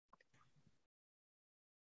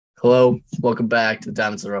Hello, welcome back to the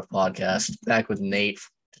Diamonds of the Rough podcast. Back with Nate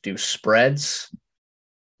to do spreads.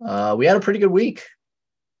 We had a pretty good week.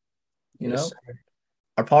 You Yes, know, sir.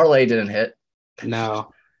 our parlay didn't hit.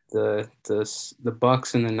 No, the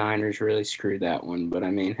Bucks and the Niners really screwed that one. But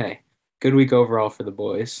I mean, hey, good week overall for the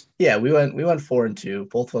boys. Yeah, we went 4-2.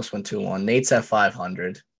 Both of us went 2-1. Nate's at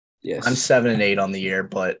 500. I'm Yes, 7-8 on the year,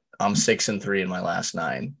 but I'm 6-3 in my last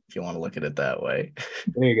nine. If you want to look at it that way.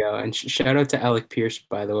 there you go. And shout out to Alec Pierce,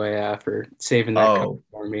 by the way, for saving that cover Oh,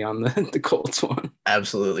 for me on the the Colts one.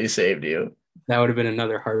 absolutely saved you. That would have been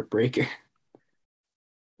another heartbreaker if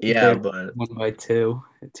they Yeah, had but won by two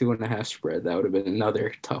and a half spread. That would have been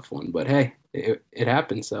another tough one. But hey, it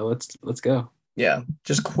happened. So let's go. yeah,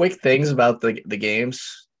 just quick things about the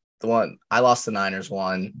games. The one I lost the Niners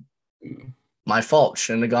one. Mm. My fault.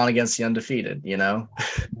 Shouldn't have gone against the undefeated,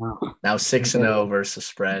 Wow. Now 6-0 versus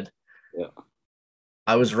spread. Yeah.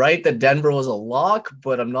 I was right that Denver was a lock,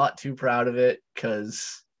 but I'm not too proud of it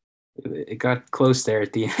because It got close there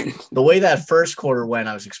at the end. the way that first quarter went,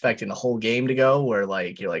 I was expecting the whole game to go where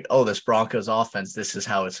like you're like, oh, this Broncos offense, this is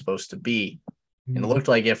how it's supposed to be. And it looked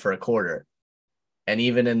like it for a quarter. And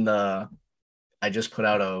even in I just put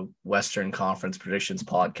out a Western Conference predictions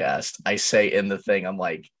podcast. I say in the thing, I'm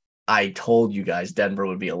like, I told you guys Denver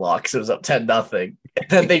would be a lock because it was up 10-0. And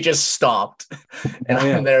then they just stopped. And Oh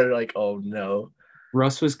yeah, I'm there like, oh no.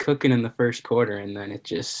 Russ was cooking in the first quarter, and then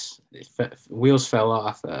wheels fell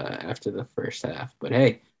off after the first half. But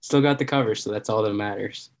hey, still got the cover, so that's all that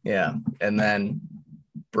matters. Yeah. And then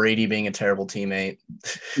Brady being a terrible teammate,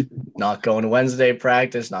 not going to Wednesday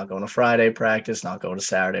practice, not going to Friday practice, not going to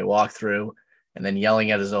Saturday walkthrough, and then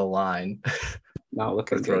yelling at his own line Not for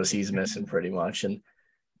looking good. throws he's missing pretty much. And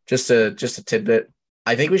just a tidbit,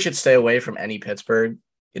 I think we should stay away from any Pittsburgh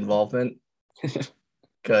involvement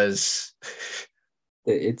because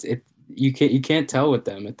It you can't tell with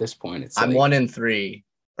them at this point. It's I'm like 1-3,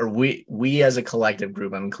 or we as a collective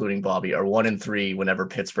group, I'm including Bobby, are 1-3 whenever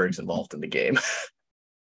Pittsburgh's involved in the game.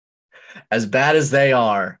 As bad as they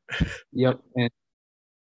are, yep, and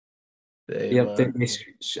they've yep.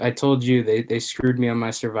 I told you they screwed me on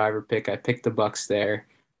my survivor pick. I picked the Bucks there,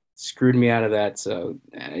 screwed me out of that. So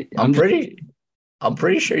I'm I'm just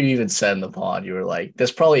pretty sure you even said in the pod you were like,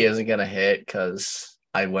 this probably isn't gonna hit because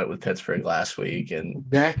I went with Pittsburgh last week, and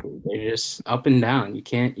exactly. They're just up and down. You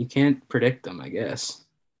can't predict them, I guess.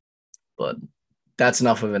 but that's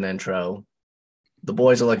enough of an intro. The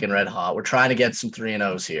boys are looking red hot. We're trying to get some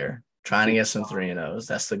 3-0s here. Trying to get some 3-0s.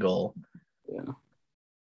 That's the goal. Yeah.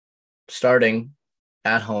 Starting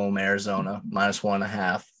at home, Arizona,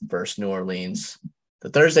 -1.5 versus New Orleans. The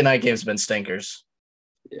Thursday night games have been stinkers,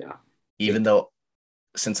 Yeah. even though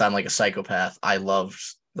since I'm like a psychopath, I loved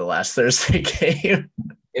the last Thursday game.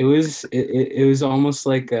 It was almost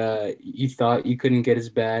like you thought you couldn't get as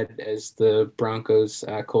bad as the Broncos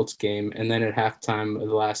Colts game, and then at halftime of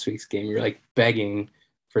the last week's game, you're like begging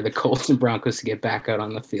for the Colts and Broncos to get back out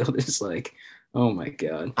on the field. It's like, oh my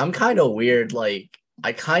god. I'm kind of weird. Like,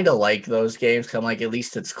 I kind of like those games because I'm like, at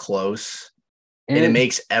least it's close. And it And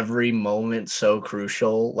makes every moment so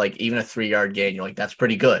crucial. Like, even a 3-yard gain, you're like, that's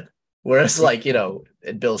pretty good. Whereas, like,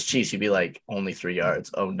 at Bills Chiefs, you'd be like, only 3 yards.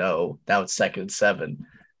 Oh, no. Now it's 2nd and 7.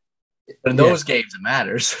 But in yeah, those games, it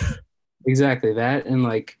matters. exactly that, and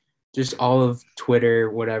like just all of Twitter,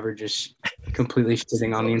 whatever, just completely It's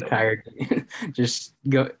shitting on the loading. entire game, just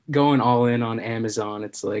going all in on Amazon.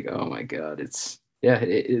 It's like, oh my god, it's yeah,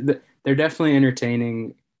 they're definitely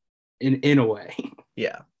entertaining in a way.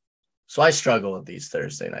 Yeah. So I struggle with these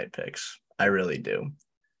Thursday night picks. I really do.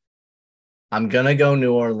 I'm going to go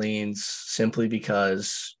New Orleans simply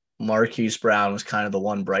because Marquise Brown was kind of the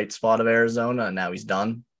one bright spot of Arizona, and now he's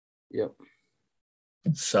done. Yep.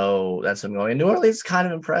 So that's what I'm going. New Orleans is kind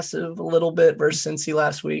of impressive a little bit versus Cincy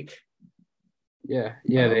last week. Yeah,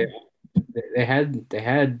 yeah, Um, they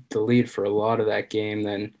had the lead for a lot of that game,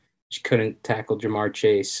 then just couldn't tackle Jamar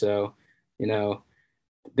Chase. So, you know,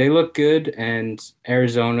 they look good, and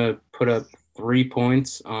Arizona put up 3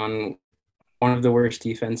 points on one of the worst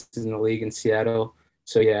defenses in the league in Seattle.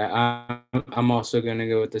 So yeah, I'm also gonna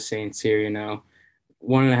go with the Saints here.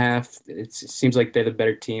 1.5. It seems like they're the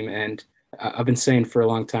better team, and I've been saying for a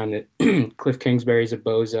long time that Cliff Kingsbury's a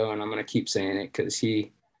bozo, and I'm gonna keep saying it because he's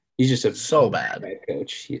just a so bad bad. head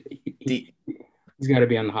coach. The He's got to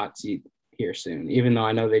be on the hot seat here soon, even though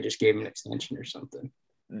I know they just gave him an extension or something.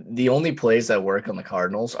 the only plays that work on the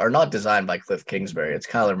Cardinals are not designed by Cliff Kingsbury. It's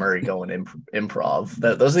Kyler Murray going improv.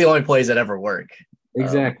 Those are the only plays that ever work. Um,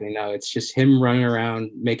 Exactly. No, it's just him running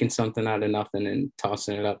around, making something out of nothing, and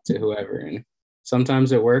tossing it up to whoever. And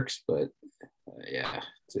sometimes it works, but yeah,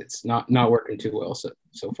 it's not working too well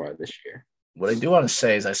so far this year. What I do want to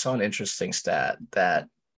say is I saw an interesting stat that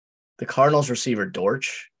the Cardinals receiver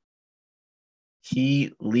Dortch,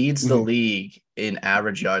 he leads the league in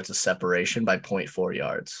average yards of separation by 0.4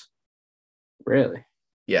 yards. Really?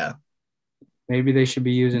 Yeah. Maybe they should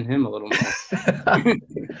be using him a little more.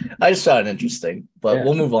 I just found it interesting, but Yeah.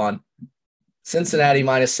 we'll move on. Cincinnati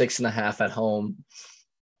 -6.5 at home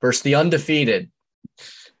versus the undefeated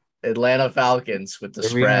Atlanta Falcons with the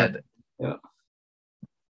spread. Yeah.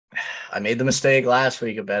 I made the mistake last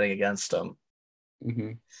week of betting against them.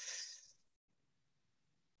 Mm-hmm.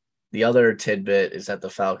 The other tidbit is that the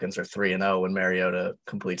Falcons are 3-0 when Mariota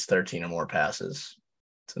completes 13 or more passes.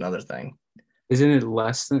 It's another thing. Isn't it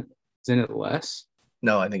less?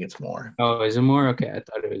 No, I think it's more. Oh, is it more? Okay, I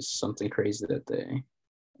thought it was something crazy that they,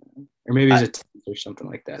 or maybe it's a 10th or something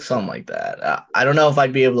like that. Something like that. I don't know if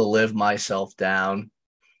I'd be able to live with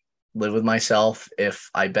myself if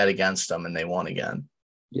I bet against them and they won again.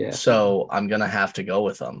 Yeah. So I'm gonna have to go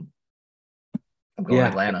with them. I'm going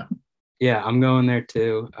Atlanta. Yeah, I'm going there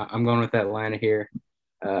too. I'm going with Atlanta here.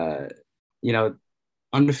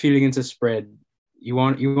 Undefeated against the spread. You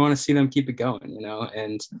want to see them keep it going,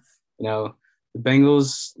 and the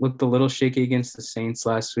Bengals looked a little shaky against the Saints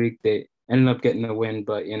last week. They ended up getting the win,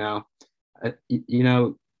 but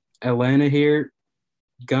Atlanta here,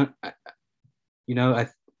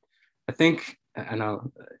 I think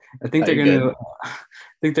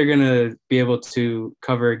they're gonna be able to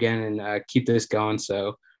cover again and keep this going.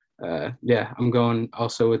 So I'm going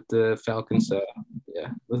also with the Falcons. So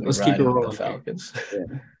let's keep it rolling. The Falcons. Yeah.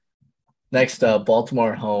 Next up,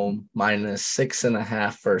 Baltimore home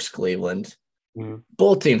 -6.5 versus Cleveland. Mm-hmm.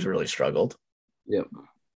 Both teams really struggled. Yep.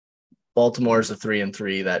 Baltimore's a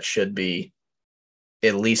 3-3 that should be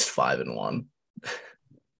at least 5-1.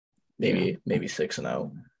 Maybe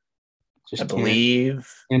 6-0. I believe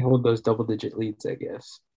can't hold those double-digit leads, I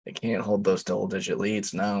guess. They can't hold those double-digit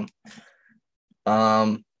leads, no.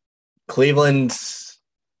 Cleveland,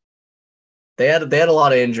 they had a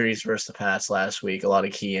lot of injuries versus the Pats last week, a lot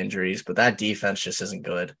of key injuries, but that defense just isn't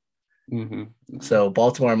good. Mm-hmm. So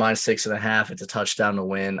Baltimore -6.5, it's a touchdown to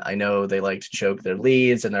win. I know they like to choke their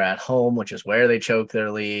leads, and they're at home, which is where they choke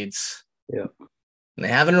their leads. Yeah. And they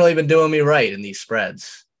haven't really been doing me right in these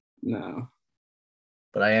spreads. No.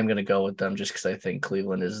 But I am going to go with them just because I think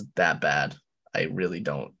Cleveland is that bad. I really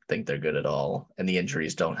don't think they're good at all, and the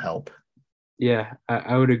injuries don't help. Yeah,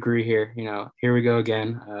 I would agree here. Here we go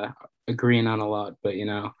again, agreeing on a lot, but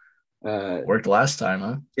worked last time,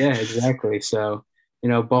 huh? Yeah, exactly. So,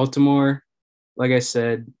 Baltimore, like I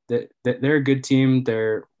said, they're a good team.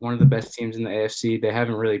 They're one of the best teams in the AFC. They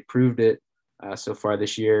haven't really proved it so far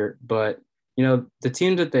this year, but the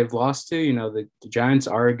teams that they've lost to, the Giants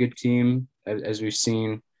are a good team, as we've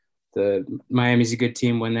seen. The Miami's a good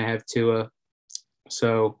team when they have Tua.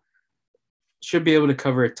 So should be able to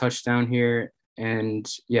cover a touchdown here. And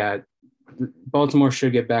Baltimore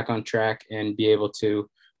should get back on track and be able to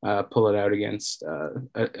pull it out against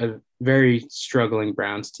a very struggling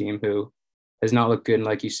Browns team who has not looked good. And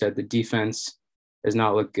like you said, the defense has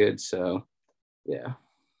not looked good. So, yeah.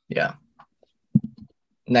 Yeah.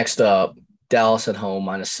 Next up, Dallas at home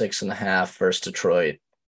 -6.5 versus Detroit.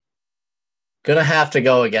 Gonna have to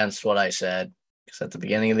go against what I said because at the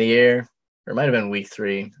beginning of the year, or it might have been week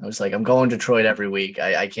 3, I was like, I'm going Detroit every week.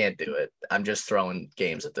 I can't do it. I'm just throwing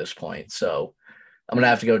games at this point. So I'm gonna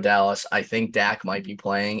have to go Dallas. I think Dak might be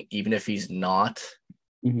playing, even if he's not.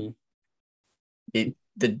 Mm-hmm.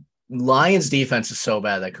 The Lions defense is so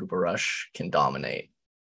bad that Cooper Rush can dominate.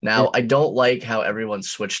 Now, I don't like how everyone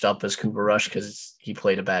switched up as Cooper Rush because he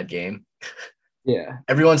played a bad game. Yeah.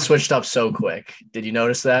 Everyone switched up so quick. Did you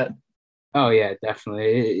notice that? Oh, yeah,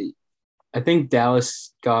 definitely. I think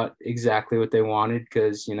Dallas got exactly what they wanted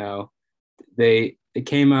because, they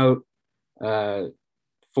came out 3-1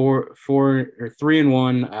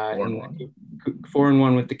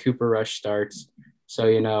 4-1 with the Cooper Rush starts. So,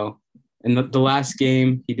 in the last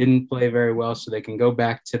game, he didn't play very well, so they can go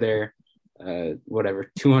back to their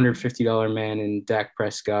 $250 man in Dak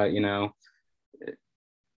Prescott.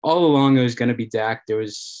 All along it was going to be Dak. There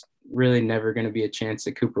was really never going to be a chance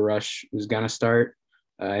that Cooper Rush was going to start,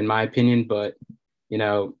 in my opinion. But,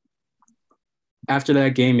 after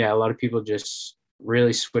that game, a lot of people just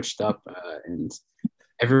really switched up, and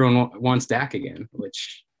everyone wants Dak again,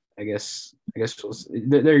 which I guess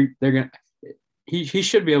they're going to. He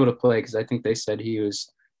should be able to play because I think they said he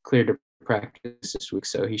was cleared to practice this week,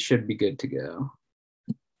 so he should be good to go.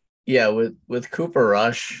 Yeah, with Cooper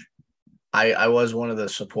Rush, I was one of the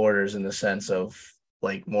supporters in the sense of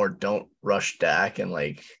like more don't rush Dak and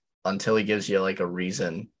like until he gives you like a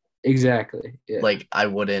reason. Exactly. Yeah. Like I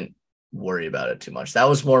wouldn't worry about it too much. That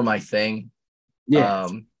was more my thing. Yeah,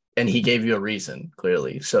 And he gave you a reason,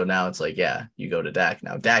 clearly. So now it's like, yeah, you go to Dak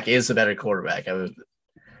now. Dak is the better quarterback.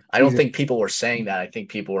 I don't think people were saying that. I think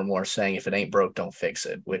people were more saying if it ain't broke, don't fix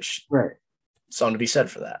it, which right. something to be said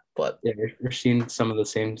for that. But Yeah, we're seeing some of the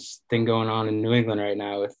same thing going on in New England right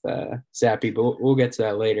now with Zappy, but we'll get to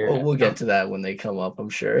that later. we'll get to that when they come up, I'm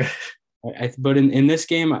sure. But in this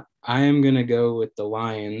game, I am going to go with the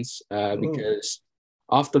Lions because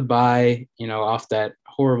off the bye, off that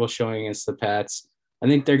horrible showing against the Pats, I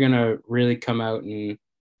think they're going to really come out and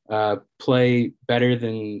play better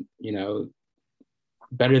than,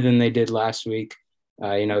 better than they did last week.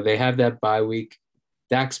 They have that bye week.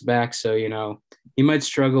 Dak's back, so, he might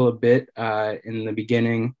struggle a bit in the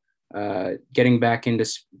beginning, getting back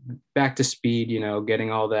to speed,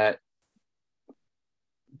 getting all that,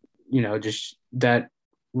 just that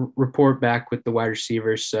report back with the wide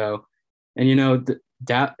receivers. So, and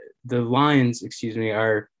the Lions, excuse me,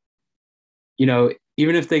 are,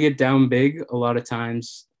 even if they get down big, a lot of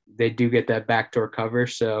times they do get that backdoor cover.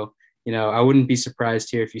 So, I wouldn't be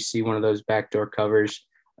surprised here if you see one of those backdoor covers.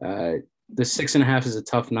 The 6.5 is a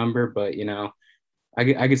tough number, but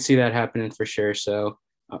I could see that happening for sure. So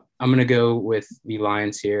I'm gonna go with the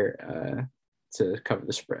Lions here to cover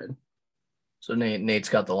the spread. So Nate's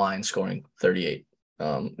got the line scoring 38.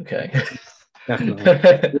 Okay.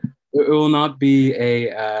 Definitely. It will not be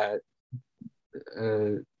a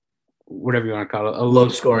whatever you want to call it, a low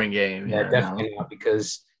scoring game. Yeah, definitely not,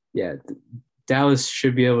 because Dallas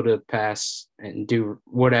should be able to pass and do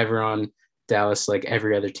whatever on Dallas like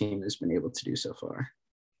every other team has been able to do so far.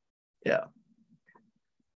 Yeah.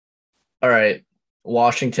 All right.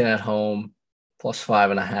 Washington at home,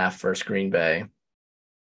 +5.5 versus Green Bay.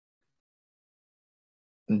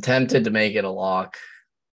 I'm tempted to make it a lock,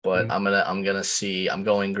 but I'm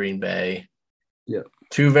going Green Bay. Yeah.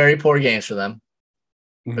 2 very poor games for them.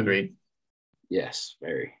 Mm-hmm. Agreed. Yes,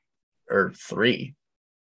 very. Or 3.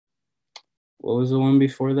 What was the one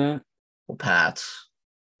before that? Well, Pats.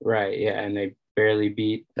 Right, yeah, and they barely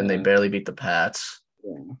beat. The Pats.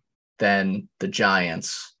 Yeah. Then the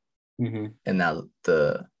Giants. Mm-hmm. And now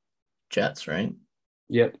the Jets, right?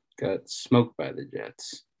 Yep, got smoked by the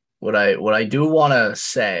Jets. What I do want to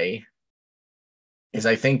say is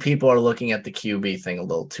I think people are looking at the QB thing a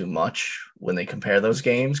little too much when they compare those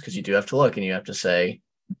games, because you do have to look and you have to say,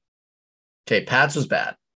 okay, Pats was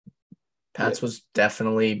bad. Pats was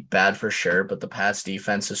definitely bad for sure, but the Pats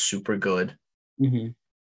defense is super good. Mm-hmm.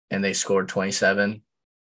 And they scored 27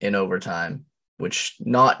 in overtime, which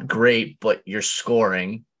not great, but you're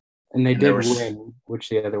scoring. And they did win, which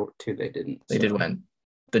the other 2 they didn't. They did win.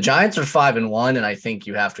 The Giants are 5-1, and I think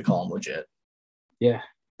you have to call them legit. Yeah,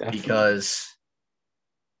 definitely. Because,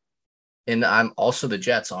 and I'm also the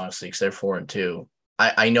Jets, honestly, because they're 4-2.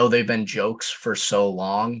 I know they've been jokes for so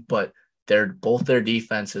long, but both their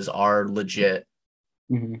defenses are legit.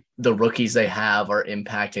 Mm-hmm. The rookies they have are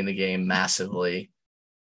impacting the game massively.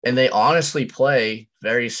 And they honestly play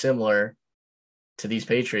very similar to these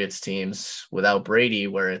Patriots teams without Brady,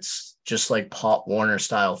 where it's just like Pop Warner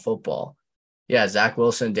style football. Yeah, Zach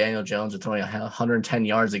Wilson, Daniel Jones are throwing 110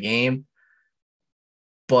 yards a game,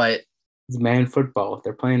 but it's man football.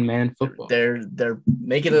 They're playing man football. They're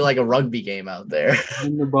making it like a rugby game out there.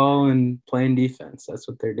 Playing the ball and playing defense. That's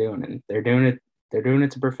what they're doing, and they're doing it. They're doing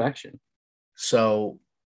it to perfection. So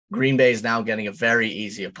Green Bay is now getting a very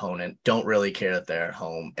easy opponent. Don't really care that they're at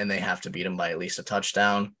home, and they have to beat them by at least a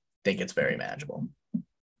touchdown. Think it's very manageable.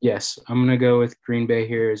 Yes, I'm gonna go with Green Bay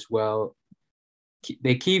here as well.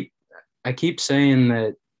 I keep saying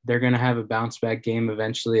that they're gonna have a bounce back game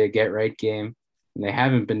eventually, a get right game, and they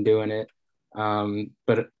haven't been doing it.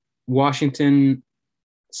 But Washington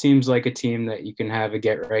seems like a team that you can have a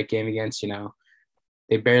get right game against.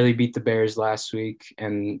 They barely beat the Bears last week,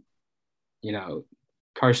 and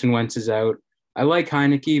Carson Wentz is out. I like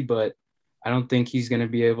Heineke, but I don't think he's going to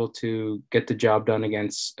be able to get the job done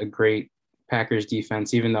against a great Packers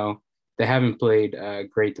defense, even though they haven't played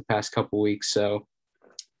great the past couple weeks. So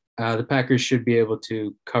the Packers should be able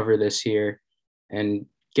to cover this here and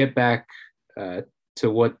get back to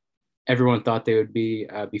what everyone thought they would be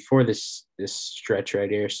before this stretch right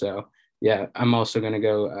here. So, yeah, I'm also going to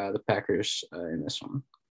go the Packers in this one.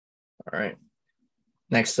 All right.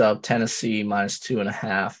 Next up, Tennessee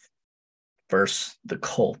 -2.5 versus the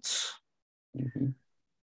Colts. Mm-hmm.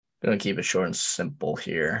 Going to keep it short and simple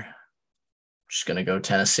here. Just going to go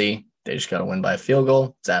Tennessee. They just got to win by a field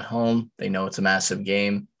goal. It's at home. They know it's a massive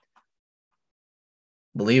game.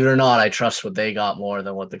 Believe it or not, I trust what they got more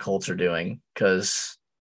than what the Colts are doing, because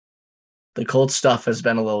the Colts stuff has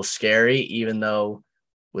been a little scary, even though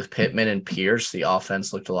with Pittman and Pierce, the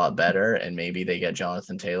offense looked a lot better, and maybe they get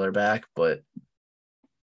Jonathan Taylor back. But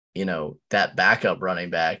that backup running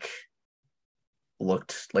back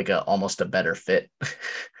looked like almost a better fit.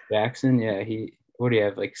 Jackson, yeah, what do you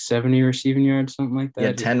have, like 70 receiving yards, something like He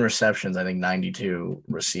had that? 10 receptions, I think 92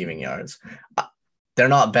 receiving yards. They're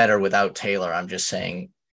not better without Taylor. I'm just saying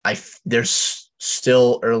there's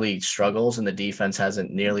still early struggles, and the defense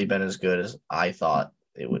hasn't nearly been as good as I thought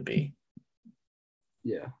it would be.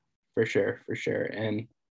 Yeah, for sure. And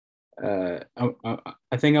I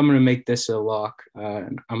think I'm going to make this a lock.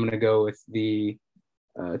 I'm going to go with the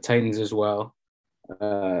Titans as well.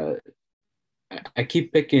 I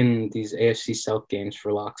keep picking these AFC South games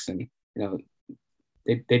for locks, and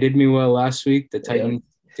they did me well last week. The Titans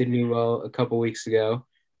did me well a couple weeks ago.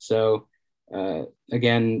 So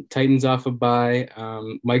again, Titans off a bye.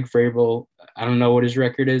 Mike Vrabel, I don't know what his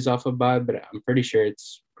record is off a bye, but I'm pretty sure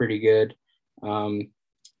it's pretty good.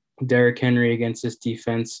 Derrick Henry against this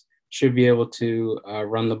defense should be able to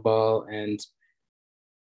run the ball and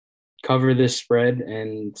cover this spread.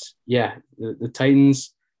 And yeah, the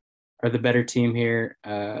Titans are the better team here.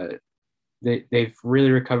 They've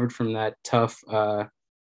really recovered from that tough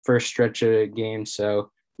first stretch of the game.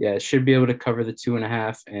 So yeah, should be able to cover the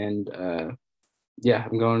 2.5. And yeah,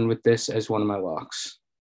 I'm going with this as one of my locks.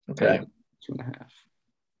 Okay. 2.5.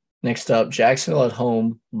 Next up, Jacksonville at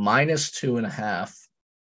home, -2.5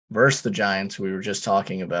 versus the Giants we were just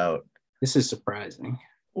talking about. This is surprising.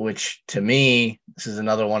 Which to me, this is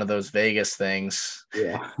another one of those Vegas things.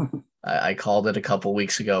 Yeah. I called it a couple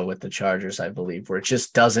weeks ago with the Chargers, I believe, where it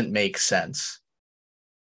just doesn't make sense.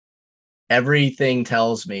 Everything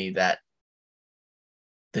tells me that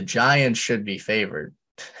the Giants should be favored.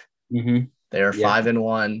 Mm-hmm. They are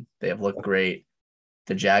 5-1. They have looked great.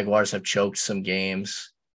 The Jaguars have choked some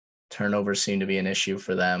games. Turnovers seem to be an issue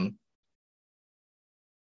for them.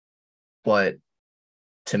 But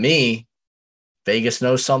to me, Vegas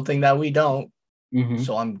knows something that we don't. Mm-hmm.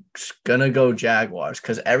 So I'm going to go Jaguars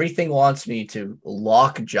because everything wants me to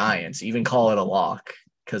lock Giants, even call it a lock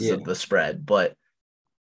because of the spread. But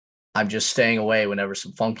I'm just staying away whenever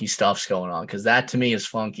some funky stuff's going on because that to me is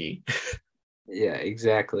funky. Yeah,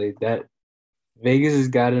 exactly. That Vegas has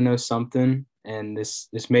got to know something, and this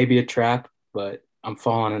may be a trap, but I'm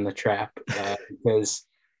falling in the trap because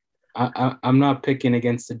I'm not picking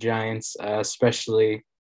against the Giants, especially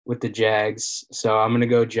with the Jags. So I'm going to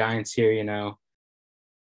go Giants here.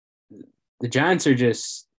 The Giants are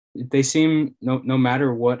they seem, no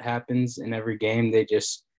matter what happens in every game, they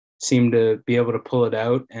just seem to be able to pull it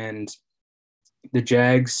out. And the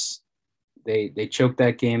Jags, they choked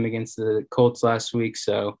that game against the Colts last week.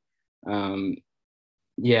 So,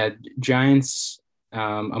 yeah, Giants,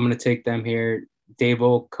 I'm going to take them here.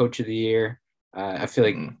 Dable, Coach of the Year. I feel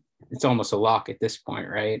like it's almost a lock at this point,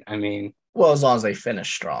 right? I mean, well, as long as they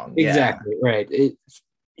finish strong. Exactly, right.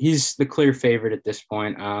 He's the clear favorite at this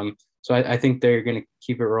point. So I think they're going to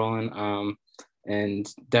keep it rolling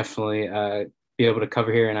and definitely be able to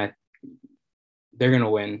cover here. And they're going to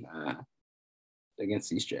win against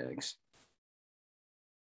these Jags.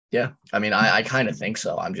 Yeah, I mean, I kind of think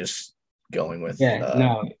so. I'm just going with.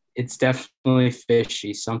 No, it's definitely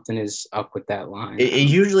fishy. Something is up with that line. It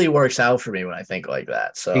usually works out for me when I think like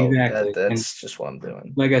that. So exactly. that's just what I'm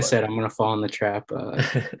doing. Like I said, I'm going to fall in the trap.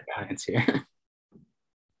 Giants here.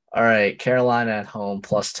 All right, Carolina at home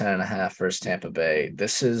 +10.5 versus Tampa Bay.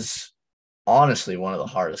 This is honestly one of the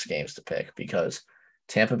hardest games to pick because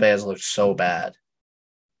Tampa Bay has looked so bad,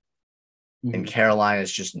 and Carolina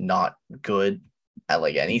is just not good at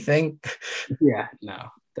like anything. Yeah, no,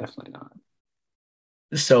 definitely not.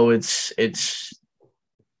 So it's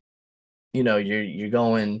you're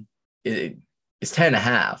going it's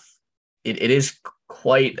 10.5. It is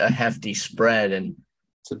quite a hefty spread, and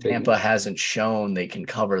Tampa hasn't shown they can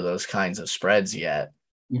cover those kinds of spreads yet.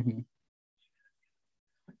 Mm-hmm.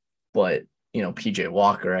 But PJ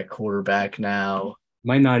Walker at quarterback now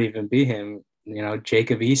might not even be him.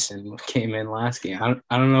 Jacob Eason came in last game.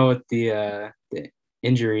 I don't know what the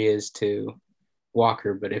injury is to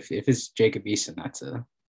Walker, but if it's Jacob Eason,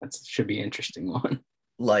 that should be an interesting one.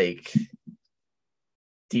 Like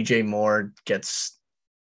DJ Moore gets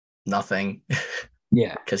nothing.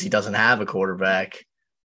 Yeah, because he doesn't have a quarterback.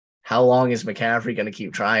 How long is McCaffrey going to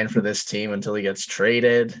keep trying for this team until he gets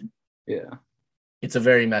traded? Yeah, it's a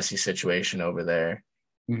very messy situation over there.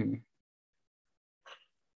 Mm-hmm.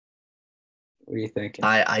 What are you thinking?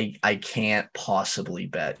 I can't possibly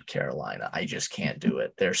bet Carolina. I just can't do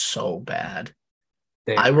it. They're so bad.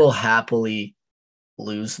 I will happily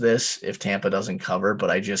lose this if Tampa doesn't cover, but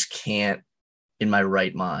I just can't, in my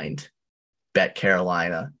right mind, bet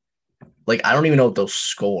Carolina. Like, I don't even know what they'll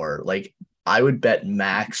score. Like, I would bet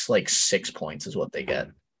max like 6 points is what they get.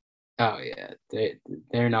 Oh yeah,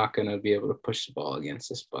 they're not going to be able to push the ball against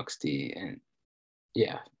this Bucks D, and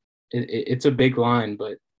yeah, it's a big line,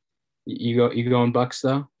 but you going Bucks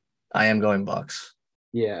though? I am going Bucks.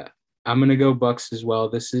 Yeah, I'm gonna go Bucks as well.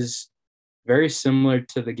 This is very similar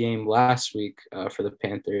to the game last week for the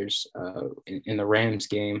Panthers in the Rams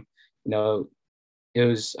game. You know, it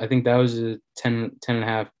was I think that was a 10 and a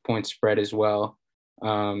half point spread as well.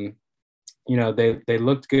 Um, they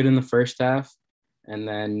looked good in the first half, and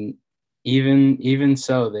then even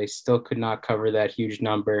so, they still could not cover that huge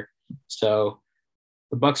number. So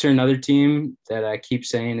the Bucks are another team that I keep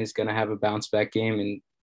saying is going to have a bounce back game and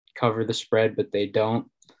cover the spread, but they don't.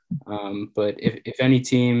 But if any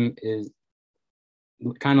team is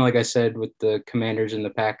kind of like I said with the Commanders and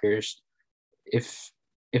the Packers, if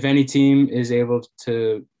any team is able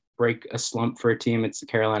to break a slump for a team, it's the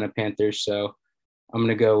Carolina Panthers. So I'm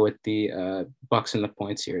gonna go with the Bucks and the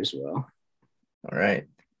points here as well. All right.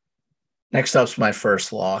 Next up's my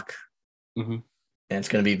first lock, Mm-hmm. and it's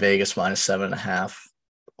going to be Vegas minus 7.5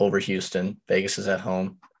 over Houston. Vegas is at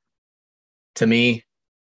home. To me,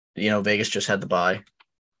 Vegas just had the bye.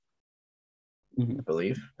 Mm-hmm. I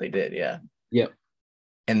believe they did. Yeah. Yep.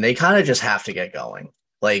 And they kind of just have to get going.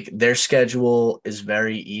 Like their schedule is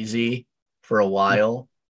very easy for a while.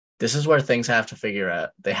 This is where things have to figure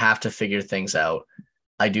out. They have to figure things out.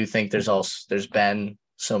 I do think there's been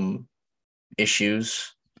some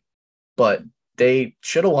issues, but they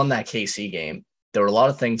should have won that KC game. There were a lot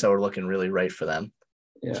of things that were looking really right for them.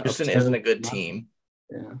 Yeah. Houston isn't a good team.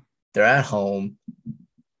 Yeah. They're at home.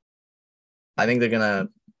 I think they're gonna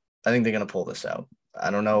pull this out.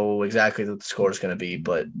 I don't know exactly what the score is going to be,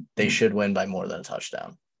 but they should win by more than a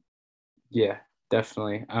touchdown. Yeah,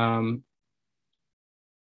 definitely. I'm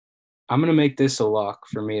gonna make this a lock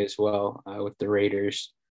for me as well with the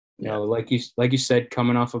Raiders. Like you said,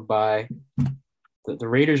 coming off a bye, the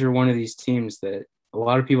Raiders are one of these teams that a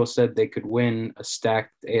lot of people said they could win a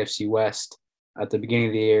stacked AFC West at the beginning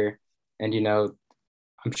of the year, and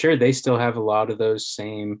I'm sure they still have a lot of those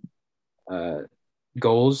same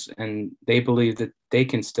goals, and they believe that they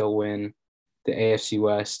can still win the AFC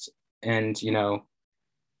West. And the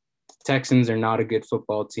Texans are not a good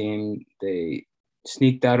football team. They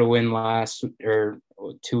sneaked out a win last or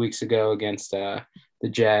 2 weeks ago against the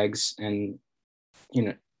Jags, and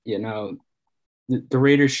the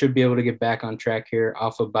Raiders should be able to get back on track here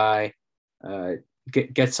off a bye,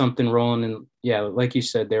 get something rolling. And yeah, like you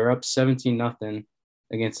said, they're up 17-0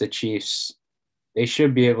 against the Chiefs. They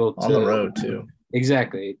should be able to on the road too.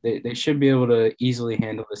 Exactly. They should be able to easily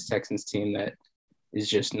handle this Texans team that is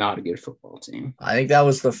just not a good football team. I think that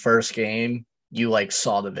was the first game you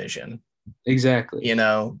saw the vision. Exactly.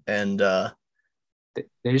 And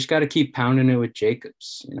they just got to keep pounding it with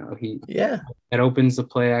Jacobs. That opens the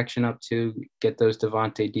play action up to get those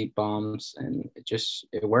Devontae deep bombs, and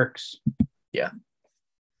it works. Yeah.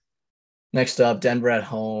 Next up, Denver at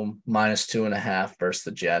home, minus 2.5 versus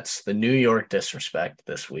the Jets. The New York disrespect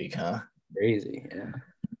this week, huh? Crazy, yeah.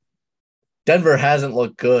 Denver hasn't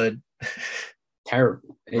looked good.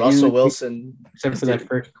 Terrible. Russell Wilson. Except for that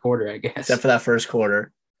first quarter, I guess. Except for that first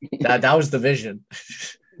quarter. That was the vision.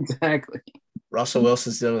 Exactly. Russell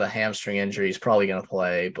Wilson's dealing with a hamstring injury. He's probably going to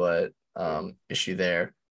play, but issue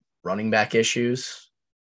there. Running back issues.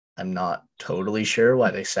 I'm not totally sure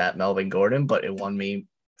why they sat Melvin Gordon, but it won me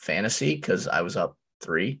fantasy because I was up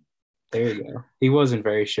 3. There you go. He wasn't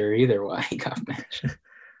very sure either why he got benched.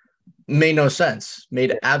 Made no sense.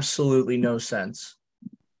 Made absolutely no sense.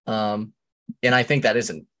 And I think that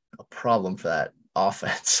isn't a problem for that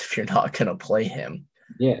offense if you're not going to play him.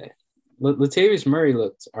 Yeah. Latavius Murray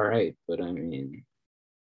looked all right, but I mean,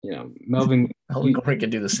 Melvin Gordon could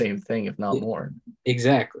do the same thing, if not more.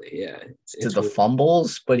 Exactly. Yeah. It's the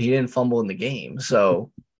fumbles, but he didn't fumble in the game.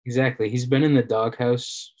 So exactly. He's been in the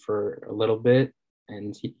doghouse for a little bit,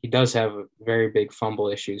 and he does have very big fumble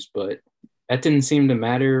issues, but that didn't seem to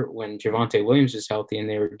matter when Javonte Williams was healthy and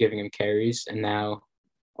they were giving him carries. And now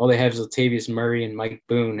all they have is Latavius Murray and Mike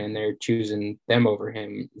Boone, and they're choosing them over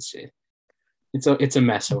him. It's a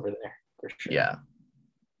mess over there for sure. Yeah.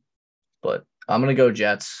 But I'm going to go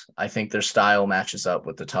Jets. I think their style matches up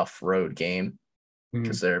with the tough road game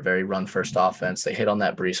because they're a very run-first offense. They hit on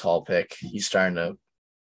that Breece Hall pick. He's starting to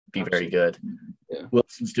be very good. Yeah.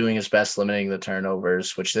 Wilson's doing his best limiting the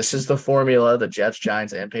turnovers, which this is the formula the Jets,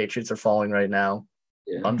 Giants, and Patriots are following right now.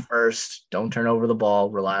 Yeah. Run first, don't turn over the ball,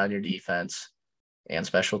 rely on your defense and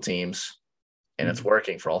special teams, and it's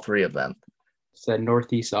working for all 3 of them. It's that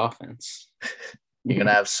Northeast offense. You're going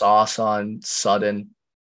to have Sauce on Sutton,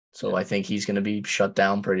 so I think he's going to be shut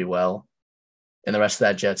down pretty well. And the rest of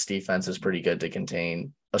that Jets defense is pretty good to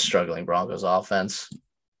contain a struggling Broncos offense.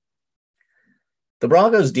 The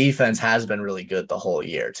Broncos defense has been really good the whole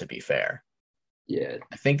year, to be fair. Yeah,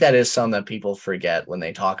 I think that is something that people forget when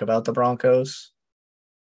they talk about the Broncos.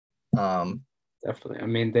 definitely. I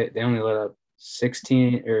mean, they only let up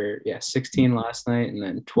 16 last night and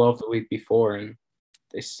then 12 the week before, and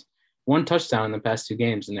they one touchdown in the past 2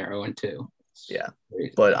 games, and they're 0-2. Yeah,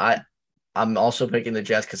 but I'm also picking the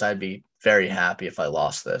Jets because I'd be very happy if I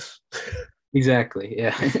lost this. Exactly.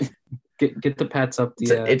 Yeah. Get the Pats up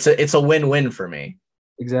the it's a win-win for me.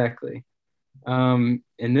 exactly.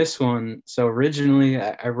 In this one, so originally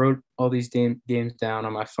I wrote all these games down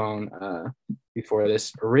on my phone before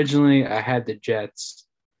this. Originally I had the Jets,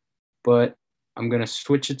 but I'm gonna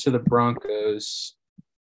switch it to the Broncos.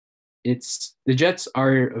 The Jets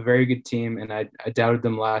are a very good team, and I doubted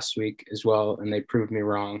them last week as well, and they proved me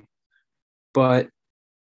wrong. But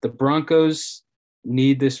the Broncos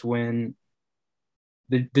need this win.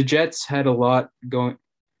 The Jets had a lot going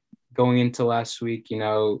into last week. You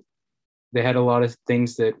know, they had a lot of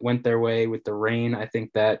things that went their way with the rain. I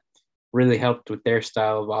think that really helped with their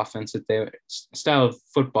style of offense, style of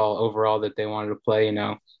football overall that they wanted to play. You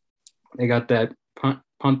know, they got that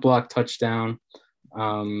punt block touchdown.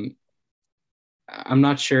 I'm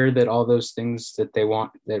not sure that all those things that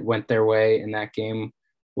went their way in that game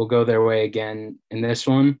will go their way again in this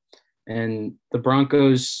one. And the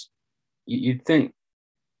Broncos, you'd think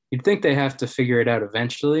they have to figure it out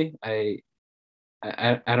eventually. I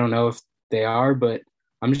don't know if they are, but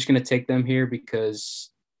I'm just going to take them here because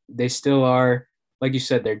they still are. Like you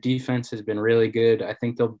said, their defense has been really good. I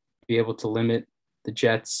think they'll be able to limit the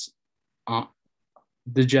Jets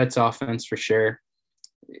offense for sure,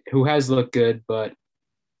 who has looked good, but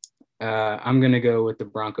I'm going to go with the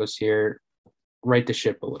Broncos here, right the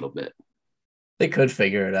ship a little bit. They could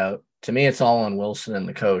figure it out. To me, it's all on Wilson and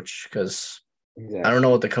the coach because Exactly. I don't know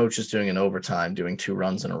what the coach is doing in overtime, doing 2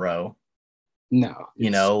 runs in a row.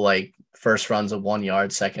 No. Like first run's of 1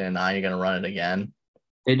 yard, 2nd and 9, you're going to run it again.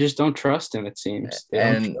 They just don't trust him, it seems. They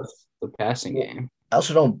don't trust the passing game. I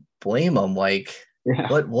also don't blame them. Like, yeah.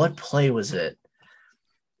 What play was it?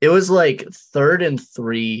 It was like 3rd and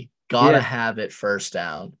 3, gotta have it first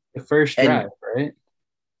down. The first drive, right?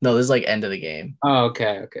 No, this is like end of the game. Oh,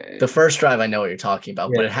 okay. The first drive, I know what you're talking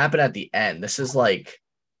about, but it happened at the end. This is like,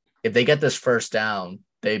 if they get this first down,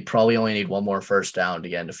 they probably only need one more first down to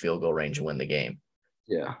get into field goal range and win the game.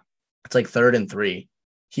 Yeah. It's like 3rd and 3.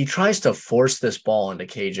 He tries to force this ball into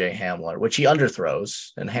KJ Hamler, which he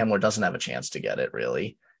underthrows, and Hamler doesn't have a chance to get it,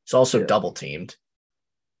 really. He's also double teamed.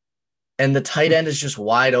 And the tight end is just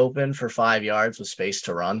wide open for 5 yards with space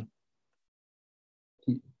to run.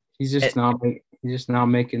 He's just not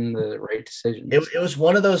making the right decisions. It was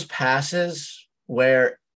one of those passes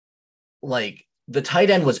where, like, the tight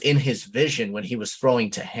end was in his vision when he was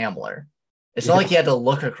throwing to Hamler. It's not like he had to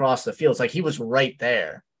look across the field. It's like he was right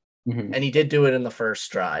there. Mm-hmm. And he did do it in the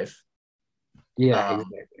first drive. Yeah,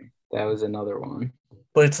 exactly. That was another one.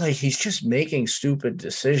 But it's like he's just making stupid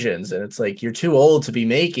decisions. And it's like you're too old to be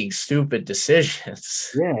making stupid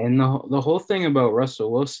decisions. Yeah, and the whole thing about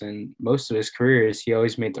Russell Wilson, most of his career is he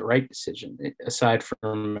always made the right decision, aside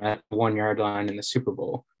from at the 1 yard line in the Super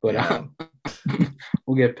Bowl. But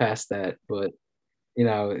we'll get past that. But, you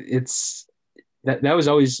know, it's that was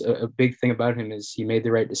always a big thing about him is he made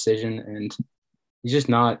the right decision, and he's just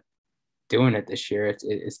not doing it this year.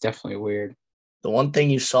 It's definitely weird. The one thing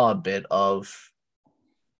you saw a bit of,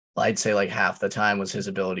 I'd say like half the time, was his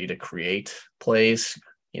ability to create plays,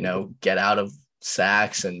 you know, get out of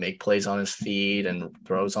sacks and make plays on his feet and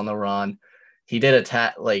throws on the run. He did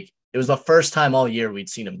attack, like, it was the first time all year we'd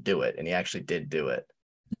seen him do it, and he actually did do it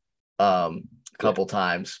a couple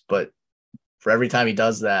times. But for every time he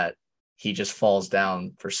does that, he just falls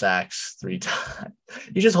down for sacks 3 times.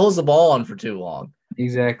 He just holds the ball on for too long.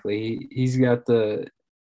 Exactly. He's got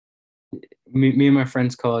me and my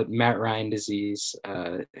friends call it Matt Ryan disease.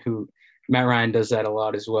 Who Matt Ryan does that a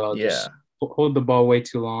lot as well. Yeah. Just hold the ball way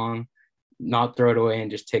too long, not throw it away,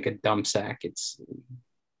 and just take a dumb sack.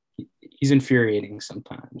 He's infuriating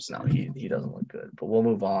sometimes. No, he doesn't look good. But we'll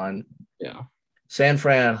move on. Yeah. San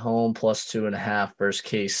Fran at home +2.5 versus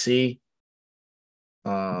KC.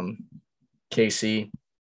 KC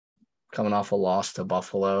coming off a loss to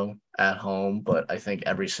Buffalo at home, but I think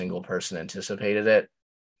every single person anticipated it.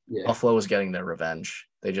 Yeah. Buffalo was getting their revenge.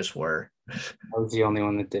 They just were. I was the only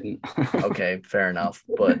one that didn't. Okay, fair enough.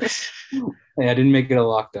 But I didn't make it a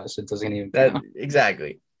lock though, so it doesn't even count.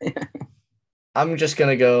 Exactly. I'm just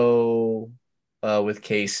gonna go with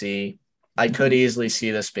KC. I could easily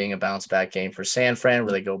see this being a bounce back game for San Fran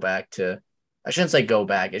where they go back to, I shouldn't say go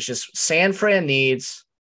back. It's just San Fran needs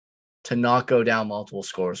to not go down multiple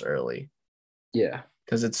scores early. Yeah.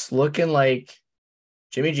 Because it's looking like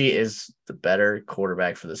Jimmy G is the better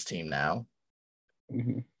quarterback for this team now,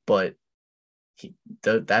 but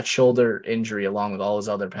that shoulder injury, along with all his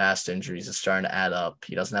other past injuries, is starting to add up.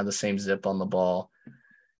 He doesn't have the same zip on the ball.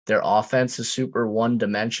 Their offense is super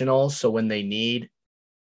one-dimensional, so when they need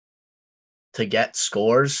to get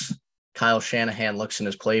scores, Kyle Shanahan looks in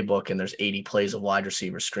his playbook and there's 80 plays of wide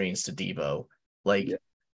receiver screens to Deebo.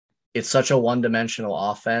 It's such a one-dimensional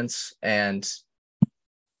offense, and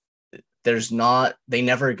they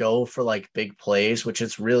never go for like big plays, which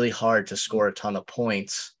it's really hard to score a ton of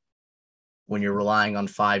points when you're relying on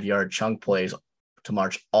 5-yard chunk plays to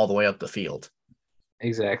march all the way up the field.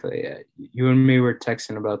 Exactly. Yeah. You and me were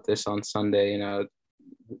texting about this on Sunday.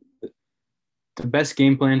 The best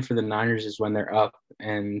game plan for the Niners is when they're up,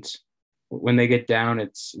 and when they get down,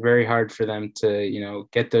 it's very hard for them to,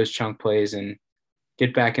 get those chunk plays and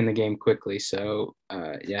get back in the game quickly. So,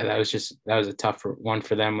 that was a tough one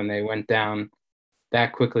for them when they went down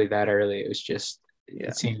that quickly, that early. It was just,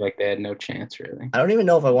 It seemed like they had no chance, really. I don't even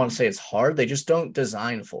know if I want to say it's hard. They just don't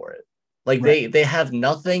design for it. Like right. they have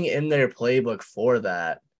nothing in their playbook for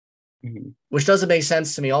that, which doesn't make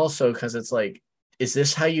sense to me also, because it's like, is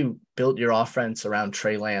this how you built your offense around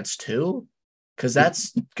Trey Lance too? Because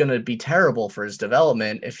that's going to be terrible for his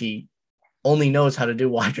development if he only knows how to do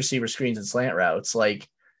wide receiver screens and slant routes. Like,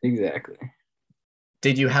 exactly.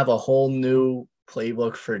 Did you have a whole new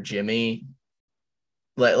playbook for Jimmy?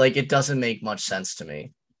 Like it doesn't make much sense to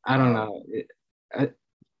me. I don't know.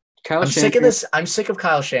 I'm sick of this. I'm sick of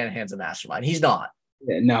Kyle Shanahan's a mastermind. He's not.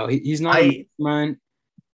 Yeah, no, he's not a mastermind.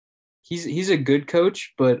 He's a good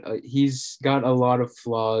coach, but he's got a lot of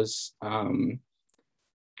flaws.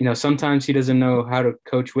 Sometimes he doesn't know how to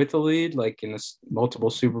coach with the lead, like in multiple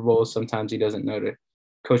Super Bowls. Sometimes he doesn't know to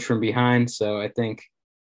coach from behind. So I think,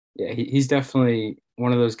 he's definitely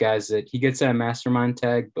one of those guys that he gets that mastermind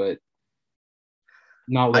tag, but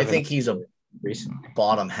not. I think he's a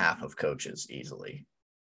bottom half of coaches easily.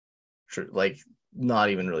 Like not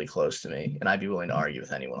even really close to me, and I'd be willing to argue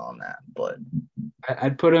with anyone on that. But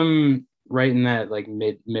I'd put him right in that like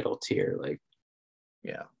middle tier, like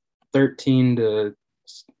 13 to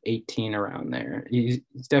 18 around there. He's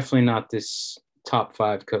definitely not this top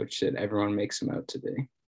 5 coach that everyone makes him out to be.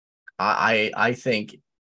 I think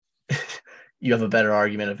you have a better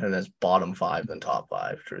argument of him as bottom 5 than top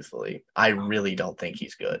 5. Truthfully, I really don't think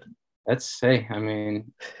he's good.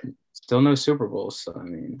 Still no Super Bowls, so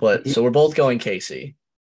so we're both going KC.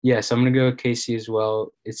 Yes, I'm gonna go with KC as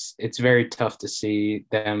well. It's very tough to see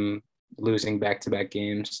them losing back-to-back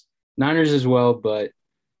games. Niners as well, but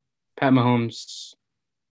Pat Mahomes,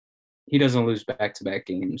 he doesn't lose back-to-back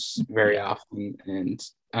games very often, and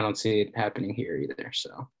I don't see it happening here either.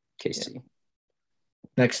 So KC. Yeah.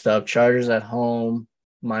 Next up, Chargers at home,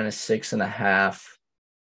 -6.5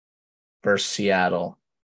 versus Seattle.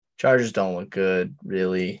 Chargers don't look good,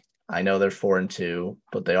 really. I know they're 4-2,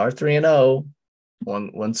 but they are 3-0.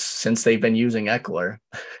 Once since they've been using Eckler.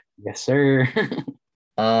 Yes, sir.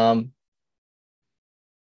 I'm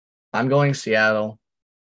going Seattle.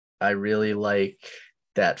 I really like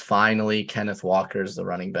that finally Kenneth Walker is the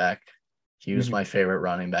running back. He was my favorite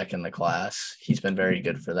running back in the class. He's been very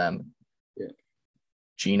good for them. Yeah.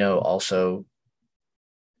 Geno also.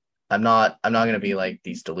 I'm not going to be like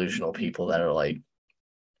these delusional people that are like,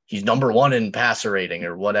 he's number 1 in passer rating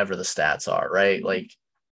or whatever the stats are, right? Like,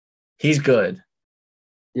 he's good.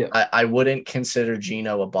 Yeah. I wouldn't consider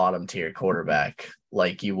Geno a bottom tier quarterback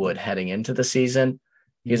like you would heading into the season.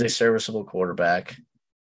 He's a serviceable quarterback.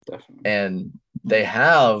 Definitely. And they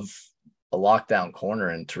have a lockdown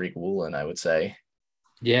corner in Tariq Woolen, I would say.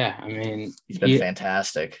 Yeah, he's been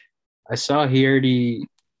fantastic. I saw he already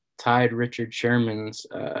tied Richard Sherman's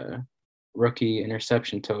rookie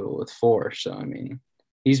interception total with 4. So,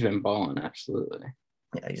 he's been balling, absolutely.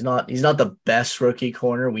 Yeah, he's not the best rookie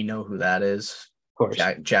corner. We know who that is. Of course.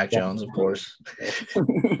 Jack Jones, of course.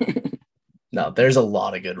 No, there's a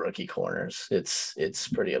lot of good rookie corners. It's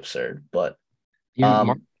pretty absurd. But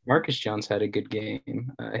Marcus Jones had a good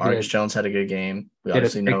game. Jones had a good game. We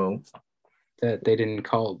obviously know that they didn't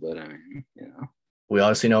call, but we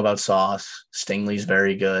obviously know about Sauce. Stingley's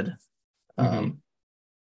very good.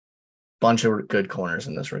 Bunch of good corners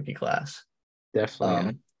in this rookie class.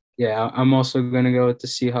 Definitely. I'm also going to go with the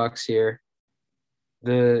Seahawks here.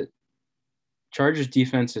 The Chargers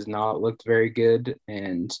defense has not looked very good,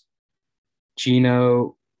 and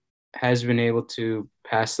Geno has been able to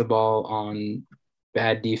pass the ball on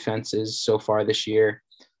bad defenses so far this year.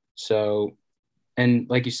 So, and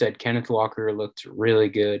like you said, Kenneth Walker looked really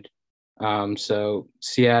good. So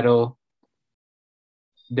Seattle,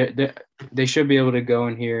 they should be able to go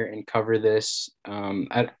in here and cover this.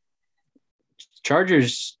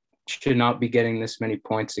 Chargers should not be getting this many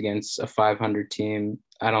points against a 500 team.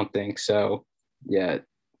 I don't think so. Yeah,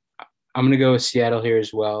 I'm gonna go with Seattle here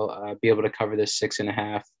as well. Be able to cover this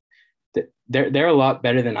 6.5. They're a lot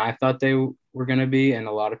better than I thought they were gonna be, and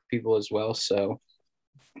a lot of people as well. So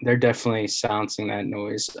they're definitely silencing that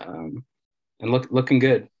noise and looking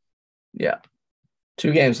good. Yeah.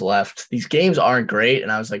 2 games left. These games aren't great,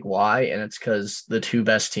 and I was like, why? And it's because the 2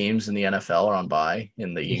 best teams in the NFL are on bye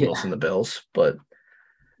in the Eagles and the Bills. But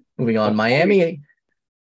moving on, Miami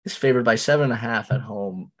is favored by 7.5 at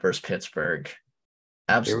home versus Pittsburgh.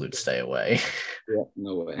 Absolute stay away. Yeah,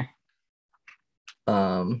 no way.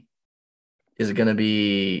 Is it going to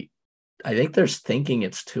be? I think there's thinking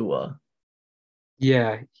it's Tua.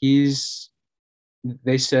 Yeah,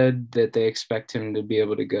 they said that they expect him to be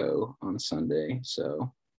able to go on Sunday.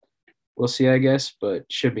 So we'll see, I guess, but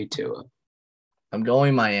should be Tua. I'm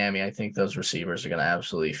going Miami. I think those receivers are going to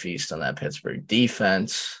absolutely feast on that Pittsburgh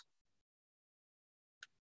defense.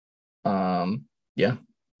 Yeah,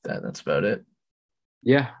 that's about it.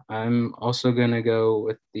 Yeah, I'm also going to go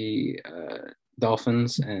with the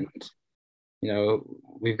Dolphins, and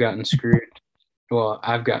we've gotten screwed. Well,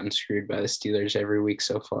 I've gotten screwed by the Steelers every week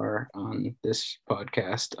so far on this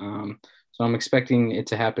podcast. So I'm expecting it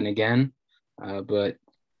to happen again. But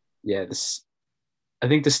yeah, I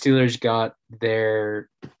think the Steelers got their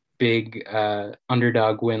big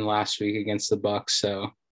underdog win last week against the Bucs. So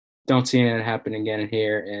don't see it happen again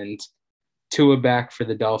here. And Tua back for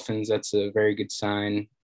the Dolphins. That's a very good sign.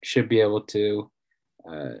 Should be able to,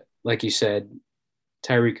 like you said,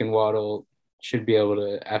 Tyreek and Waddle should be able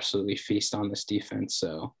to absolutely feast on this defense.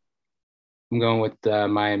 So I'm going with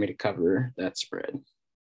Miami to cover that spread.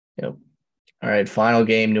 Yep. All right. Final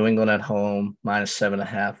game, New England at home,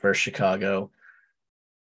 -7.5 versus Chicago.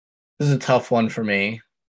 This is a tough one for me.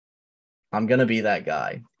 I'm going to be that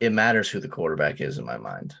guy. It matters who the quarterback is in my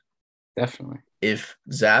mind. Definitely. If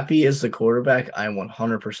Zappe is the quarterback, I'm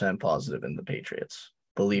 100% positive in the Patriots,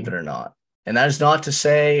 believe it or not. And that is not to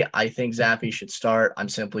say I think Zappe should start. I'm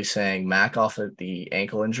simply saying Mac off of the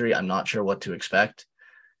ankle injury, I'm not sure what to expect.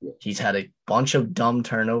 He's had a bunch of dumb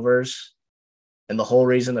turnovers. And the whole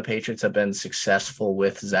reason the Patriots have been successful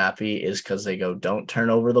with Zappe is because they go, don't turn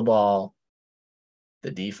over the ball. The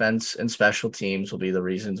defense and special teams will be the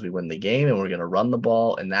reasons we win the game, and we're going to run the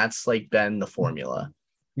ball. And that's like been the formula.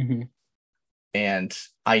 Mm-hmm. And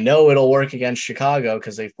I know it'll work against Chicago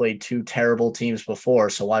because they've played 2 terrible teams before.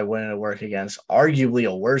 So why wouldn't it work against arguably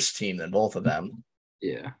a worse team than both of them?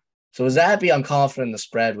 Yeah. So with Zappe, I'm confident in the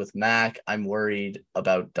spread. With Mac, I'm worried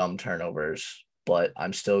about dumb turnovers, but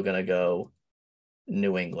I'm still going to go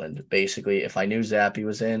New England. Basically, if I knew Zappe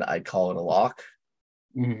was in, I'd call it a lock,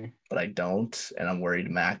 but I don't. And I'm worried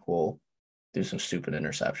Mac will do some stupid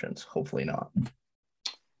interceptions. Hopefully not.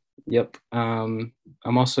 Yep. I'm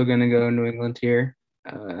also going to go New England here.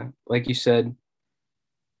 Like you said,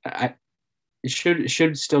 it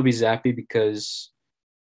should still be Zappe because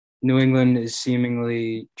New England is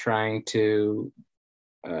seemingly trying to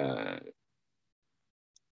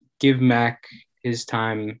give Mac his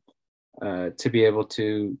time to be able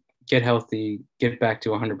to get healthy, get back to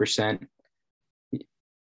 100%.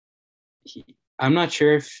 I'm not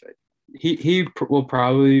sure if he will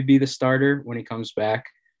probably be the starter when he comes back.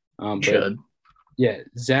 But yeah,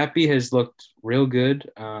 Zappe has looked real good.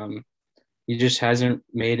 He just hasn't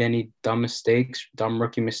made any dumb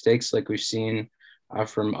rookie mistakes like we've seen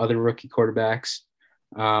from other rookie quarterbacks.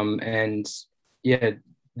 And yeah,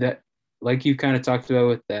 that like you kind of talked about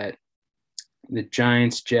with that, the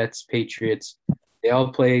Giants, Jets, Patriots, they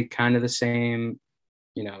all play kind of the same.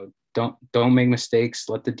 Don't make mistakes.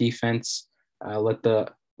 Let the defense, let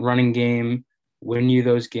the running game win you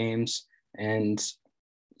those games. And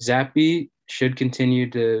Zappe should continue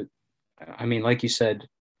to, like you said,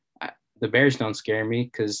 the Bears don't scare me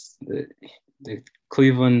because the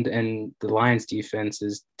Cleveland and the Lions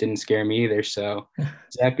defenses didn't scare me either. So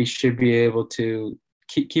Zappe should be able to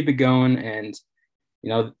keep it going, and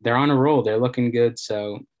they're on a roll. They're looking good.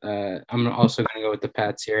 So I'm also going to go with the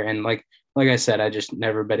Pats here. And like I said, I just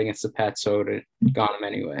never bet against the Pats, so I would have gone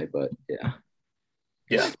them anyway. But yeah.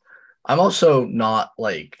 Yeah. I'm also not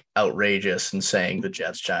like outrageous in saying the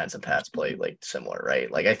Jets, Giants, and Pats play like similar, right?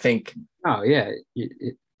 Like I think. Oh yeah,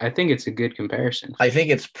 I think it's a good comparison. I think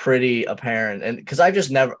it's pretty apparent, and because I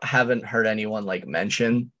just haven't heard anyone like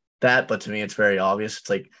mention that, but to me it's very obvious. It's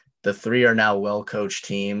like the 3 are now well-coached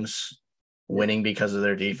teams, winning because of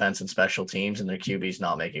their defense and special teams, and their QBs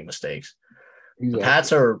not making mistakes. Exactly. The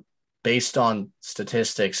Pats are, based on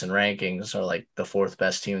statistics and rankings, are like the 4th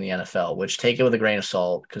best team in the NFL, which take it with a grain of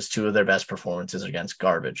salt because 2 of their best performances are against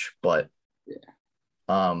garbage. But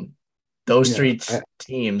those you three know,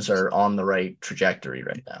 teams are on the right trajectory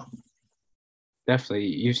right now. definitely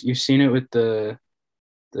you've seen it with the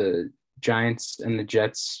Giants and the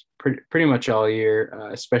Jets pretty much all year,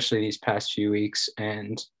 especially these past few weeks.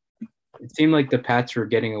 And it seemed like the Pats were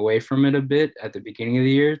getting away from it a bit at the beginning of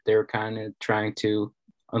the year. They were kind of trying to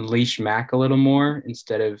unleash Mac a little more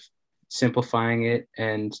instead of simplifying it.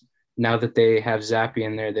 And now that they have Zappy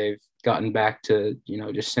in there, they've gotten back to,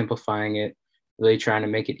 just simplifying it, really trying to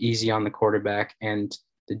make it easy on the quarterback and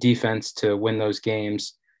the defense to win those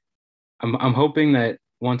games. I'm hoping that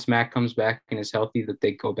once Mac comes back and is healthy, that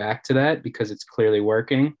they go back to that because it's clearly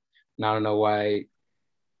working. And I don't know why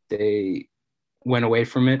they went away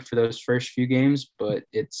from it for those first few games, but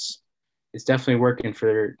it's definitely working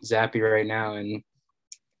for Zappy right now, and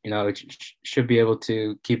it should be able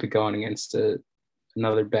to keep it going against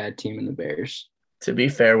another bad team in the Bears. To be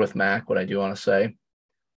fair with Mac, what I do want to say,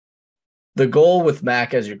 the goal with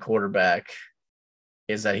Mac as your quarterback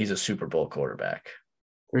is that he's a Super Bowl quarterback.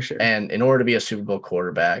 For sure. And in order to be a Super Bowl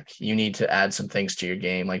quarterback, you need to add some things to your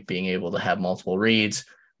game, like being able to have multiple reads,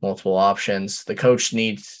 multiple options. The coach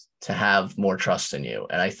needs to have more trust in you.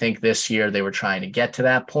 And I think this year they were trying to get to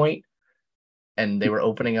that point, and they were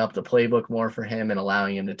opening up the playbook more for him and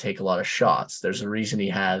allowing him to take a lot of shots. There's a reason he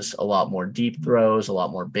has a lot more deep throws, a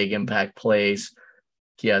lot more big impact plays.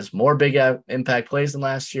 He has more big impact plays than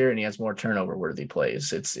last year, and he has more turnover worthy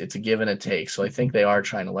plays. It's a give and a take. So I think they are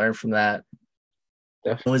trying to learn from that.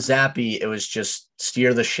 Definitely. With Zappy, it was just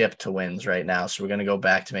steer the ship to wins right now. So we're going to go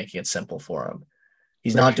back to making it simple for him.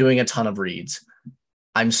 He's not doing a ton of reads.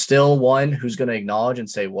 I'm still one who's going to acknowledge and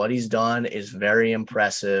say what he's done is very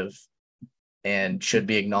impressive and should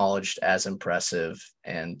be acknowledged as impressive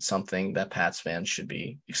and something that Pats fans should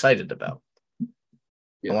be excited about.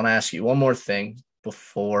 Yeah. I want to ask you one more thing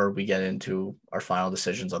before we get into our final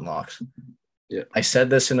decisions on locks. Yeah. I said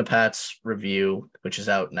this in the Pats review, which is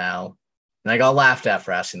out now, and I got laughed at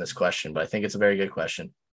for asking this question, but I think it's a very good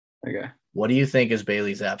question. Okay. What do you think is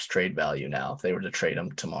Bailey Zapp's trade value now if they were to trade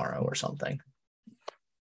him tomorrow or something?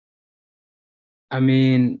 I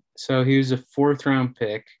mean, so he was a 4th-round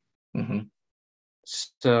pick. Mm-hmm.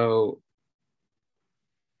 So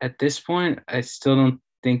at this point, I still don't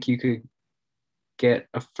think you could get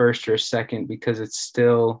a first or a second because it's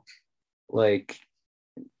still like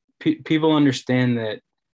people understand that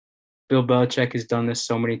Bill Belichick has done this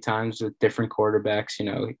so many times with different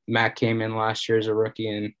quarterbacks. Mac came in last year as a rookie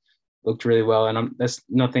and looked really well. And that's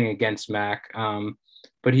nothing against Mac.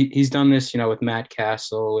 But he's done this, with Matt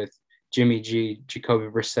Castle, with Jimmy G, Jacoby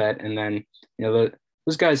Brissett. And then,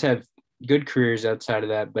 those guys have good careers outside of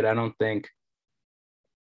that, but I don't think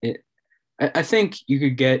it. I think you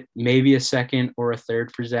could get maybe a second or a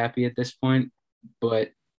third for Zappy at this point,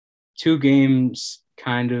 but 2 games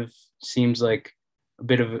kind of seems like a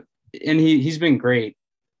bit of and he's been great,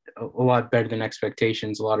 a lot better than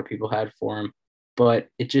expectations a lot of people had for him, but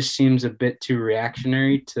it just seems a bit too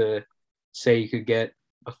reactionary to say you could get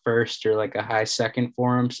a first or like a high second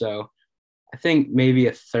for him. So I think maybe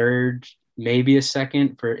a third, maybe a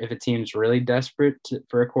second for if a team's really desperate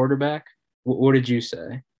for a quarterback. What did you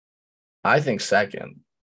say? I think second.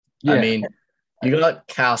 Yeah. I mean, you got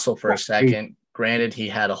Castle for a second. Granted, he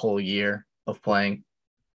had a whole year of playing.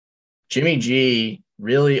 Jimmy G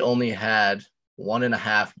really only had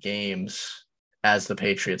 1.5 games as the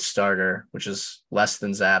Patriots starter, which is less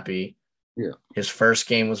than Zappy. Yeah. His first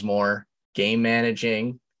game was more game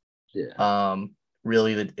managing. Yeah.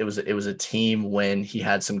 Really, it was a team when he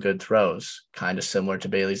had some good throws, kind of similar to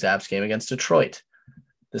Bailey Zapp's game against Detroit.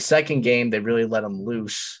 The second game, they really let him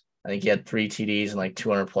loose. I think he had 3 TDs and like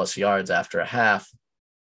 200 plus yards after a half.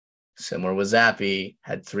 Similar with Zappy,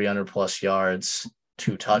 had 300 plus yards,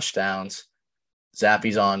 2 touchdowns.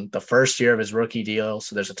 Zappy's on the first year of his rookie deal,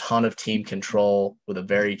 so there's a ton of team control with a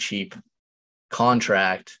very cheap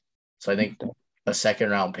contract. So I think a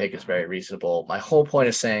second-round pick is very reasonable. My whole point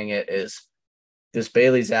of saying it is this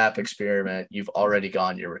Bailey Zapp experiment, you've already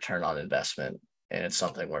gotten your return on investment, and it's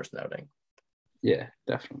something worth noting. Yeah,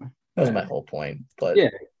 definitely. That was my whole point. But yeah,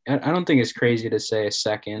 I don't think it's crazy to say a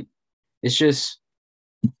second. It's just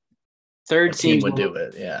third team would do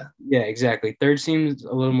it. Yeah. Yeah, exactly. Third seems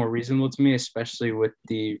a little more reasonable to me, especially with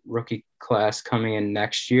the rookie class coming in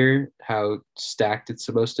next year, how stacked it's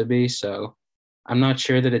supposed to be. So I'm not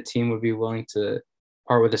sure that a team would be willing to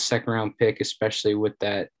part with a second-round pick, especially with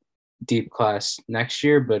that deep class next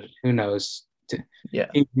year. But who knows? Yeah.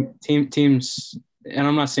 Teams, and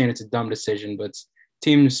I'm not saying it's a dumb decision, but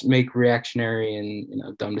teams make reactionary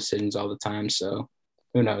and dumb decisions all the time. So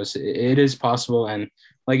who knows? It is possible. And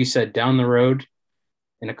like you said, down the road,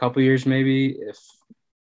 in a couple years, maybe if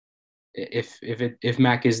if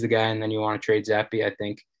Mac is the guy and then you want to trade Zappy, I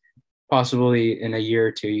think possibly in a year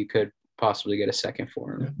or two you could possibly get a second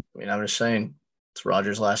for him. I mean, I'm just saying it's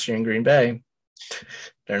Rodgers last year in Green Bay.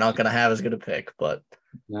 They're not going to have as good a pick, but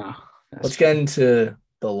No, let's get into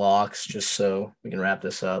the locks just so we can wrap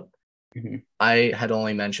this up. Mm-hmm. I had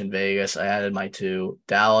only mentioned Vegas. I added my two.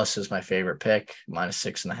 Dallas is my favorite pick,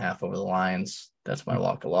 -6.5 over the Lions. That's my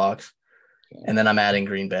lock of locks. Okay. And then I'm adding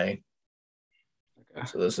Green Bay. Okay.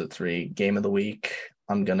 So those are 3 game of the week.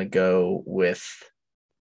 I'm going to go with.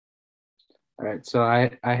 All right. So I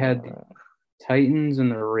had the Titans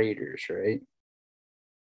and the Raiders, right?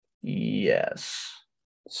 Yes.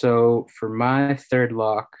 So for my third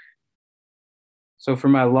lock, so for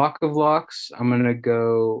my lock of locks, I'm going to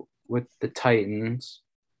go with the Titans.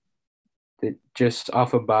 That just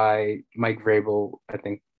off of by Mike Vrabel, I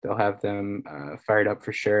think they'll have them fired up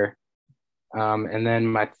for sure. And then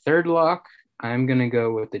my third lock, I'm gonna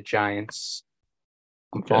go with the Giants.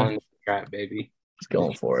 I'm falling into the trap, baby. Just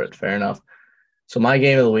going for it. Fair enough. So my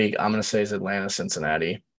game of the week, I'm gonna say is Atlanta,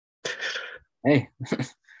 Cincinnati. Hey,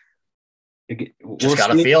 Just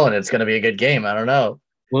got a feeling it's gonna be a good game. I don't know.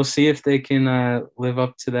 We'll see if they can live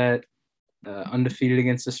up to that undefeated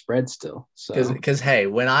against the spread still. So because hey,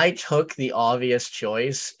 when I took the obvious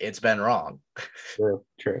choice, it's been wrong.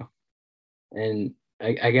 True. And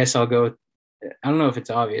I guess I'll go. I don't know if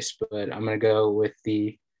it's obvious, but I'm gonna go with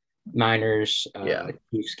the Niners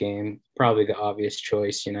Chiefs game. Probably the obvious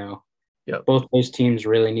choice, you know. Yep. Both those teams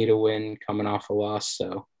really need a win coming off a loss,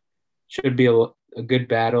 so should be a good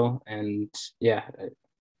battle. And yeah,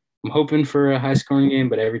 I'm hoping for a high scoring game,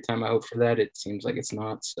 but every time I hope for that, it seems like it's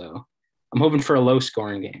not. So I'm hoping for a low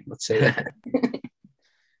scoring game. Let's say that.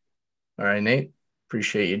 All right, Nate.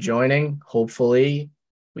 Appreciate you joining. Hopefully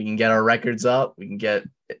we can get our records up. We can get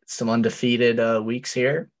some undefeated weeks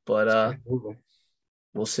here, but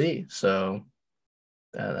we'll see. So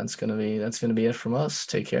that's gonna be it from us.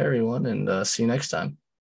 Take care, everyone, and see you next time.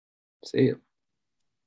 See you.